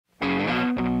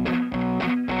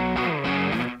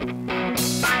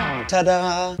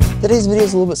Ta-da! Today's video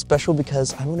is a little bit special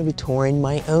because I'm going to be touring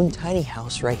my own tiny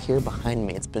house right here behind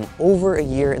me. It's been over a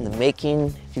year in the making.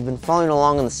 If you've been following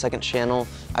along on the second channel,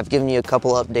 I've given you a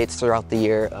couple updates throughout the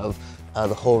year of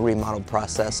the whole remodel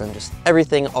process and just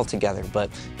everything all together. But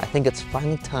I think it's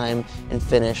finally time and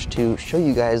finished to show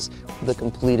you guys the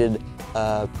completed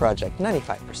project.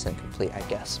 95% complete, I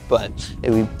guess. But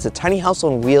it's a tiny house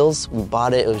on wheels. We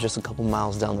bought it. It was just a couple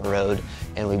miles down the road.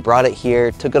 And we brought it here,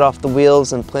 took it off the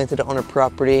wheels and planted it on our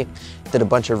property. Did a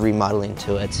bunch of remodeling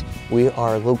to it. We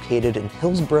are located in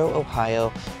Hillsboro,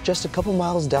 Ohio, just a couple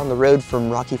miles down the road from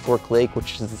Rocky Fork Lake,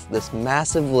 which is this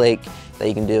massive lake that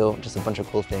you can do just a bunch of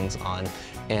cool things on.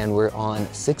 And we're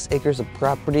on 6 acres of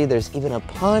property. There's even a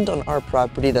pond on our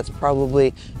property that's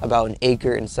probably about an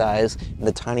acre in size. And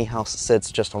the tiny house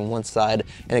sits just on one side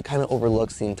and it kind of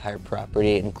overlooks the entire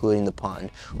property, including the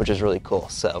pond, which is really cool.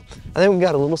 So I think we've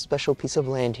got a little special piece of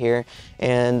land here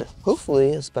and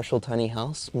hopefully a special tiny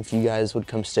house. If you guys would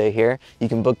come stay here, you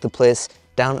can book the place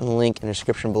down in the link in the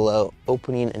description below,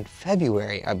 opening in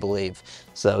February, I believe.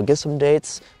 So get some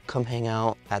dates, come hang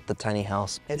out at the tiny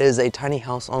house. It is a tiny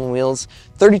house on wheels,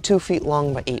 32 feet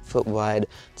long by 8 foot wide.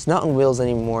 It's not on wheels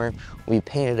anymore. We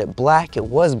painted it black, it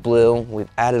was blue. We've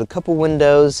added a couple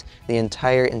windows. The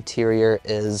entire interior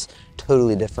is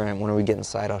totally different. When we get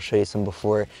inside, I'll show you some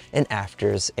before and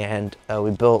afters. And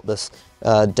we built this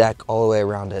deck all the way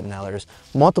around it. Now there's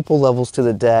multiple levels to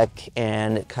the deck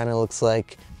and it kind of looks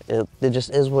like it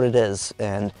just is what it is.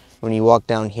 And when you walk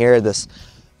down here, this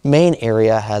main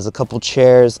area has a couple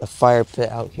chairs, a fire pit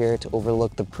out here to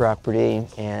overlook the property,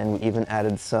 and we even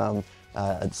added some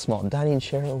a small dining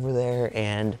chair over there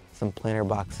and some planter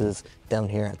boxes down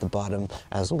here at the bottom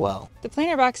as well. The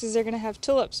planter boxes are going to have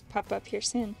tulips pop up here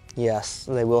soon. Yes,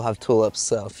 they will have tulips,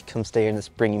 so if you come stay here in the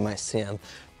spring, you might see them.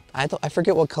 I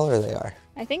forget what color they are.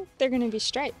 I think they're going to be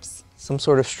stripes. Some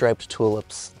sort of striped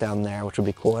tulips down there, which would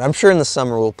be cool. And I'm sure in the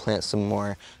summer we'll plant some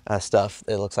more stuff.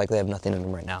 It looks like they have nothing in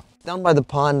them right now. Down by the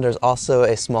pond, there's also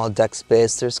a small deck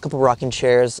space. There's a couple rocking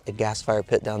chairs, a gas fire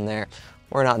pit down there.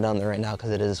 We're not down there right now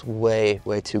because it is way,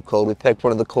 way too cold. We picked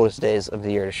one of the coldest days of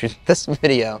the year to shoot this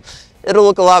video. It'll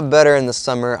look a lot better in the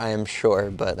summer, I am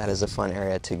sure, but that is a fun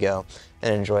area to go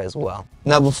and enjoy as well.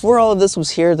 Now, before all of this was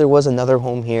here, there was another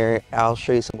home here. I'll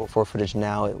show you some before footage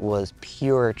now. It was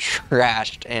pure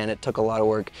trashed and it took a lot of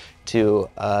work to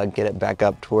get it back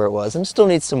up to where it was, and still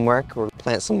needs some work. We'll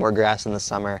plant some more grass in the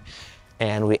summer,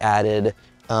 and we added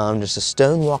just a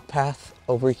stone walk path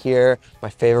over here. My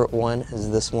favorite one is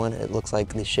this one. It looks like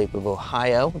the shape of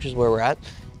Ohio, which is where we're at.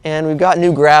 And we've got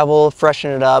new gravel,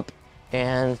 freshen it up,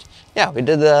 and yeah, we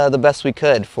did the best we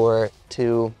could for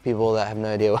 2 people that have no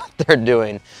idea what they're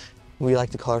doing. We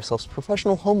like to call ourselves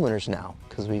professional homeowners now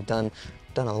because we've done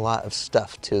a lot of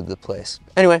stuff to the place.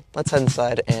 Anyway, let's head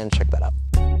inside and check that out.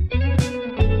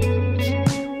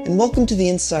 And welcome to the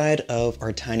inside of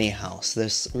our tiny house.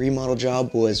 This remodel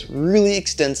job was really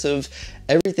extensive.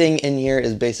 Everything in here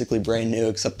is basically brand new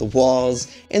except the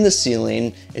walls and the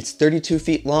ceiling. It's 32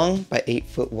 feet long by 8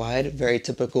 foot wide, very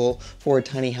typical for a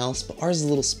tiny house, but ours is a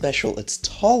little special. It's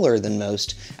taller than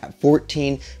most at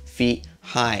 14 feet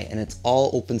high, and it's all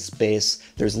open space.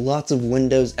 There's lots of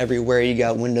windows everywhere. You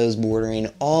got windows bordering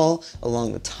all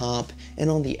along the top and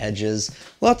on the edges.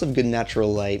 Lots of good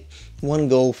natural light. One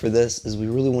goal for this is we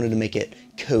really wanted to make it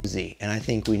cozy, and I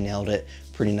think we nailed it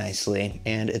pretty nicely,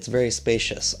 and it's very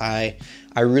spacious. I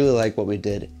really like what we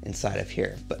did inside of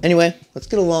here. But anyway, let's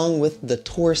get along with the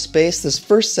tour space. This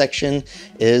first section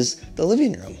is the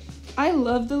living room. I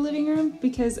love the living room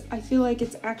because I feel like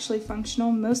it's actually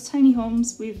functional. Most tiny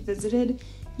homes we've visited,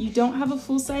 you don't have a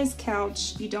full-size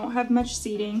couch, you don't have much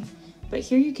seating, but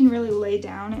here you can really lay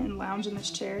down and lounge in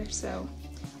this chair, so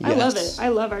yes. I love it. I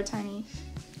love our tiny.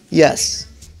 Yes,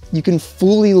 you can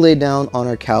fully lay down on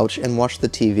our couch and watch the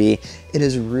TV. It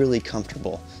is really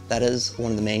comfortable. That is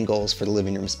one of the main goals for the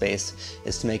living room space,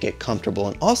 is to make it comfortable.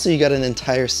 And also you got an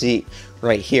entire seat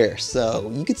right here. So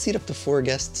you could seat up to 4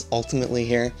 guests ultimately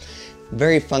here.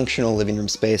 Very functional living room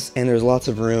space, and there's lots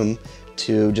of room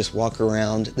to just walk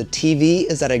around. The TV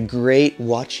is at a great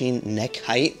watching neck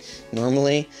height.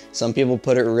 Normally, some people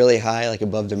put it really high, like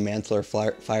above their mantle or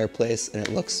fireplace, and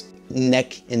it looks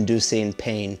neck-inducing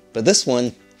pain. But this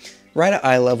one, right at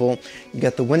eye level, you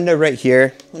got the window right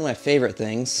here. One of my favorite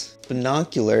things,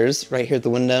 binoculars right here at the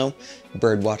window.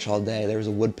 Bird watch all day. There was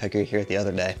a woodpecker here the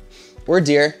other day. Or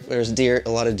deer. There's deer, a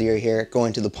lot of deer here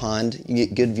going to the pond. You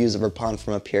get good views of our pond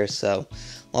from up here, so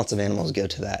lots of animals go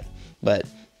to that. But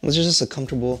which is just a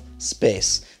comfortable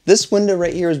space. This window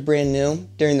right here is brand new.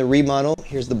 During the remodel,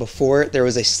 here's the before, there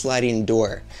was a sliding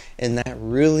door, and that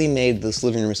really made this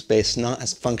living room space not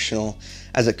as functional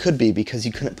as it could be because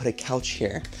you couldn't put a couch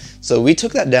here. So we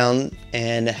took that down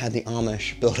and had the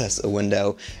Amish build us a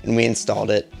window, and we installed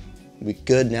it with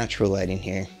good natural lighting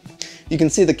here. You can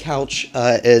see the couch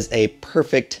is a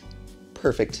perfect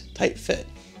tight fit.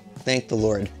 Thank the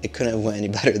Lord, it couldn't have went any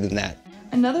better than that.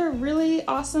 Another really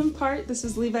awesome part, this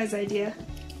was Levi's idea,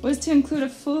 was to include a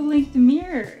full-length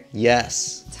mirror.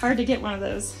 Yes. It's hard to get one of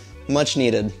those. Much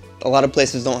needed. A lot of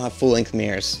places don't have full-length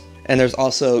mirrors. And there's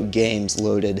also games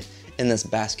loaded in this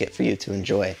basket for you to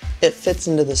enjoy. It fits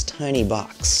into this tiny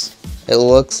box. It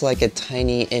looks like a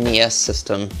tiny NES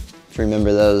system. If you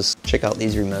remember those, check out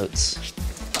these remotes.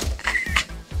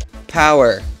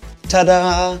 Power.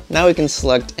 Ta-da! Now we can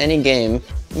select any game.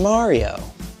 Mario.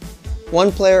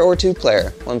 1 player or 2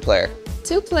 player? 1 player.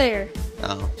 2 player.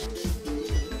 Oh.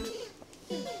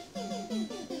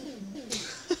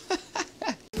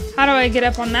 How do I get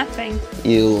up on that thing?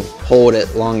 You hold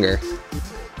it longer.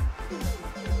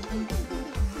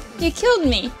 You killed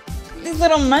me. These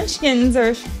little munchkins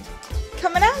are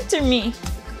coming after me.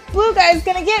 Blue guy's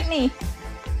gonna get me.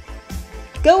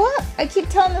 Go up. I keep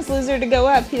telling this loser to go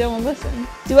up. He don't listen.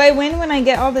 Do I win when I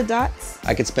get all the dots?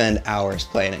 I could spend hours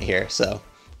playing it here, so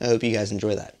I hope you guys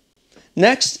enjoy that.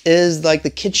 Next is like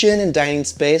the kitchen and dining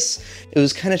space. It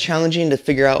was kind of challenging to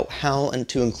figure out how and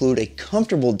to include a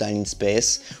comfortable dining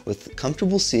space with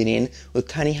comfortable seating. With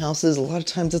tiny houses, a lot of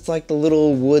times it's like the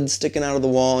little wood sticking out of the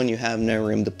wall and you have no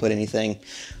room to put anything.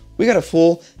 We got a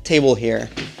full table here,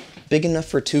 big enough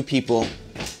for 2 people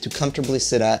to comfortably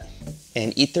sit at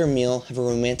and eat their meal, have a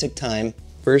romantic time.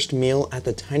 First meal at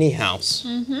the tiny house.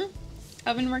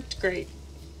 Oven worked great.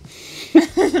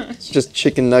 It's just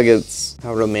chicken nuggets.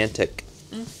 How romantic.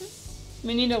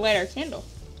 We need to light our candle.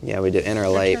 Yeah, we do, and our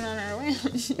light. Turn on our lamp.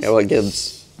 Yeah, what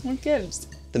gives? What gives?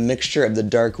 The mixture of the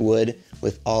dark wood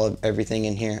with all of everything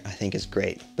in here, I think is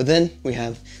great. But then we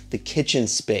have the kitchen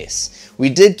space. We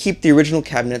did keep the original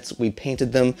cabinets. We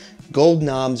painted them gold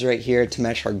knobs right here to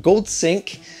match our gold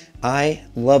sink. I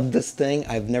love this thing.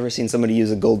 I've never seen somebody use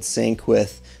a gold sink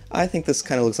with, I think this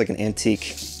kind of looks like an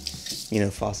antique, you know,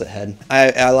 faucet head.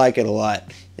 I like it a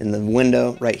lot. In the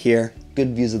window right here,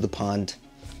 good views of the pond.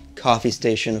 Coffee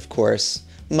station, of course.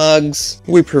 Mugs.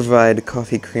 We provide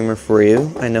coffee creamer for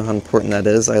you. I know how important that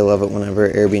is. I love it whenever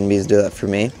Airbnbs do that for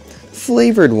me.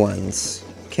 Flavored ones.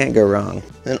 Can't go wrong.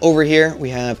 And over here we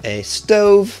have a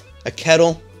stove, a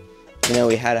kettle. You know,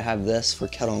 we had to have this for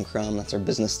Kettle and Crumb. That's our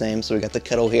business name. So we got the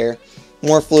kettle here.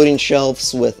 More floating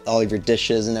shelves with all of your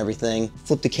dishes and everything.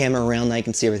 Flip the camera around now you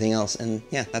can see everything else. And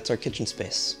yeah, that's our kitchen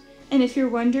space. And if you're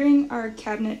wondering, our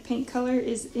cabinet paint color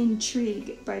is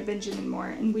Intrigue by Benjamin Moore,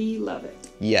 and we love it.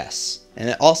 Yes. And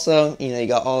it also, you know, you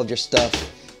got all of your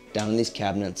stuff down in these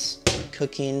cabinets.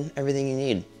 Cooking, everything you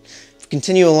need.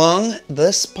 Continue along,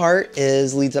 this part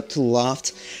leads up to the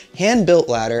loft. Hand-built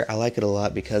ladder, I like it a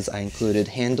lot because I included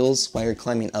handles while you're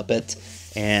climbing up it,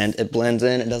 and it blends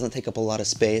in, it doesn't take up a lot of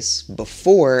space.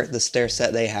 Before the stair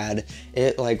set they had,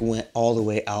 it like went all the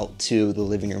way out to the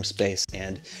living room space,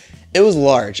 and it was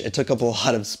large, it took up a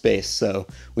lot of space, so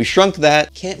we shrunk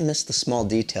that. Can't miss the small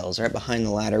details. Right behind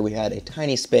the ladder we had a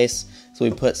tiny space, so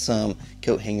we put some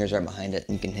coat hangers right behind it,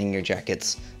 and you can hang your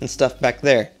jackets and stuff back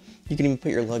there. You can even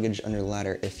put your luggage under the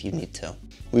ladder if you need to.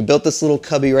 We built this little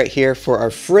cubby right here for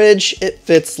our fridge. It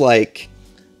fits like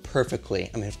perfectly.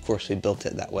 I mean, of course we built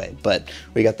it that way, but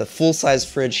we got the full-size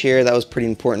fridge here. That was pretty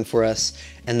important for us.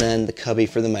 And then the cubby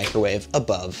for the microwave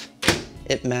above.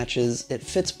 It matches, it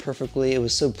fits perfectly. It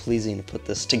was so pleasing to put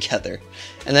this together.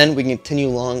 And then we continue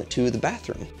along to the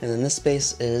bathroom. And then this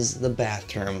space is the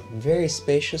bathroom. Very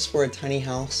spacious for a tiny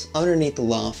house underneath the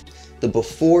loft. The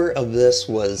before of this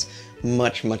was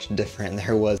much different.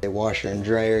 There was a washer and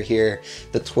dryer here.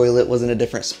 The toilet was in a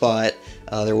different spot.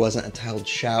 There wasn't a tiled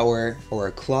shower or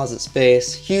a closet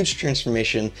space. Huge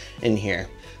transformation in here.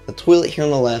 The toilet here on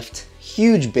the left,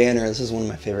 huge banner. This is one of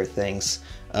my favorite things.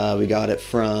 We got it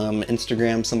from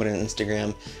Instagram, somebody on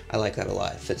Instagram. I like that a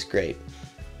lot, it fits great.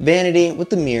 Vanity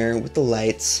with the mirror, with the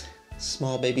lights.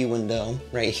 Small baby window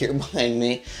right here behind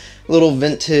me. Little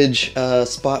vintage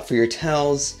spot for your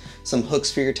towels. Some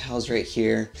hooks for your towels right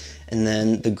here. And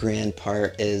then the grand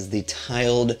part is the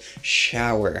tiled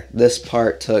shower. This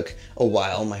part took a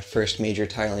while, my first major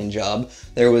tiling job.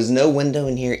 There was no window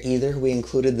in here either. We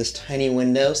included this tiny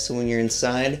window, so when you're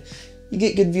inside, you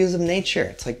get good views of nature.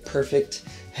 It's like perfect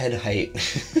head height.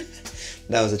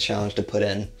 That was a challenge to put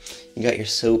in. You got your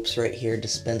soaps right here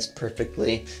dispensed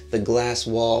perfectly, the glass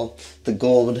wall, the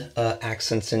gold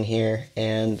accents in here,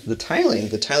 and the tiling.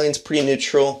 The tiling's pretty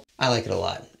neutral. I like it a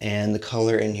lot, and the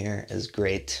color in here is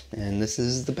great. And this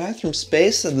is the bathroom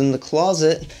space, and then the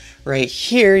closet right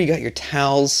here, you got your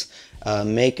towels,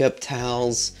 makeup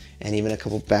towels, and even a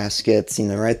couple baskets. You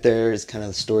know, right there is kind of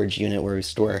the storage unit where we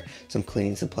store some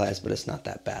cleaning supplies, but it's not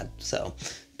that bad. So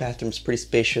bathroom's pretty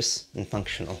spacious and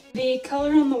functional. The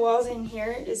color on the walls in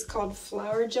here is called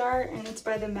Flower Jar, and it's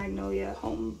by the Magnolia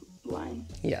Home line.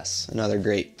 Yes, another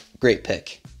great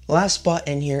pick. Last spot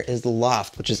in here is the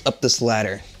loft, which is up this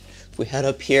ladder. If we head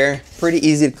up here, pretty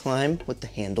easy to climb with the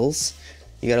handles.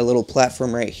 You got a little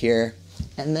platform right here.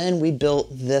 And then we built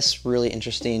this really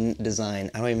interesting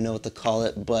design. I don't even know what to call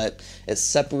it, but it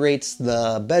separates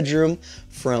the bedroom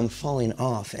from falling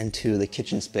off into the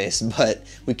kitchen space. But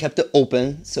we kept it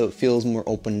open, so it feels more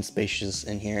open and spacious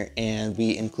in here. And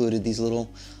we included these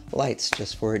little lights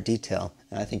just for detail.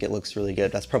 And I think it looks really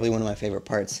good. That's probably one of my favorite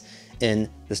parts in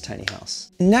this tiny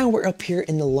house. Now we're up here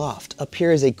in the loft. Up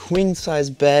here is a queen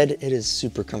size bed. It is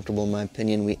super comfortable in my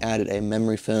opinion. We added a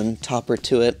memory foam topper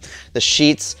to it. The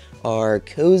sheets are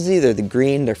cozy, they're the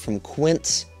green, they're from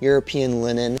Quince, European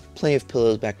linen, plenty of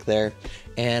pillows back there.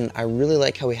 And I really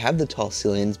like how we have the tall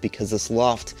ceilings because this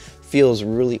loft feels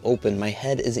really open. My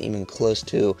head isn't even close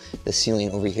to the ceiling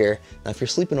over here. Now if you're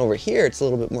sleeping over here, it's a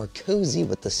little bit more cozy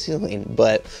with the ceiling,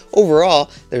 but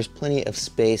overall, there's plenty of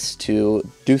space to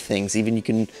do things. Even you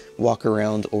can walk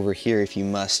around over here if you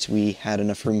must. We had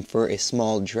enough room for a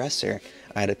small dresser.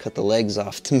 I had to cut the legs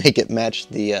off to make it match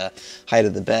the height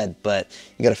of the bed, but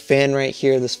you got a fan right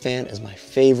here. This fan is my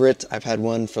favorite. I've had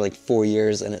one for like 4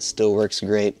 years and it still works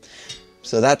great.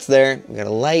 So that's there. We got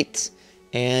a light,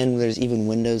 and there's even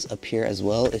windows up here as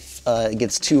well if it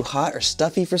gets too hot or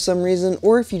stuffy for some reason,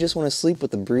 or if you just want to sleep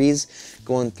with the breeze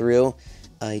going through.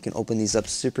 You can open these up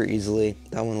super easily.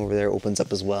 That one over there opens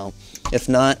up as well. If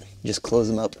not, just close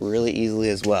them up really easily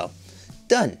as well.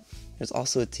 Done. There's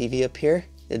also a TV up here.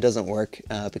 It doesn't work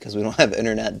because we don't have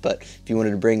internet, but if you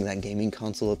wanted to bring that gaming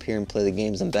console up here and play the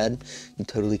games in bed, you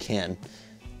totally can.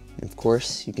 And of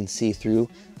course, you can see through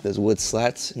those wood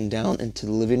slats and down into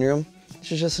the living room.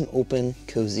 This is just an open,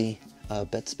 cozy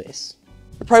bed space.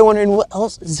 You're probably wondering what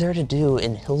else is there to do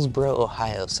in Hillsboro,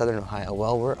 Ohio, Southern Ohio.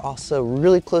 Well, we're also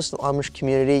really close to the Amish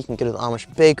community. You can go to the Amish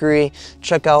bakery,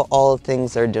 check out all the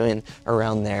things they're doing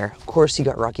around there. Of course, you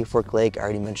got Rocky Fork Lake, I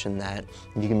already mentioned that.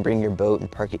 You can bring your boat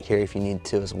and park it here if you need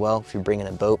to as well, if you're bringing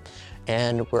a boat.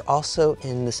 And we're also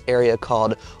in this area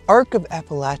called Arc of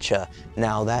Appalachia.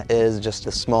 Now that is just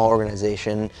a small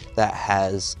organization that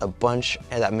has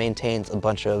that maintains a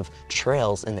bunch of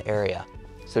trails in the area.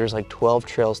 So there's like 12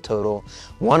 trails total.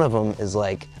 One of them is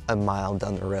like a mile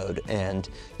down the road, and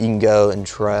you can go and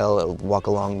trail, walk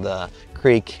along the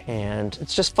creek, and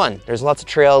it's just fun. There's lots of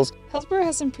trails. Hillsboro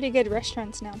has some pretty good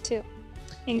restaurants now too,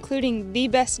 including The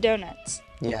Best Donuts.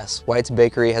 Yes, White's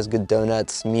Bakery has good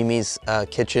donuts. Mimi's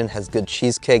Kitchen has good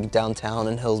cheesecake downtown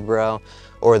in Hillsboro.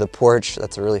 Or The Porch,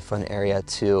 that's a really fun area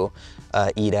to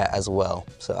eat at as well.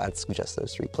 So I'd suggest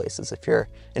those 3 places if you're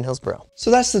in Hillsboro. So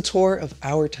that's the tour of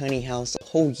our tiny house, a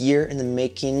whole year in the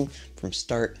making from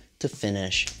start to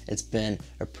finish. It's been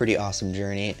a pretty awesome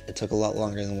journey. It took a lot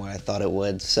longer than what I thought it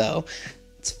would. So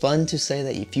it's fun to say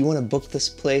that if you want to book this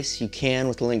place, you can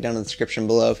with the link down in the description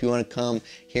below. If you want to come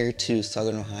here to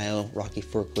Southern Ohio, Rocky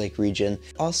Fork Lake region.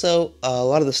 Also, a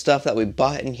lot of the stuff that we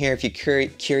bought in here, if you're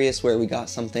curious where we got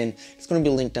something, it's going to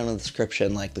be linked down in the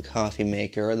description, like the coffee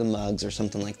maker or the mugs or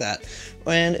something like that.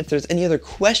 And if there's any other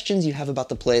questions you have about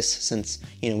the place, since,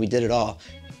 you know, we did it all,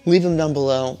 leave them down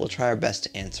below. We'll try our best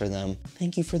to answer them.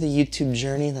 Thank you for the YouTube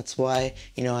journey. That's why,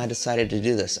 you know, I decided to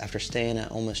do this. After staying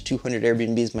at almost 200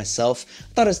 Airbnbs myself,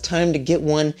 I thought it was time to get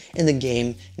one in the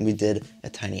game, and we did a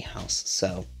tiny house.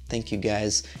 So thank you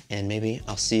guys, and maybe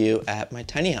I'll see you at my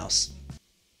tiny house.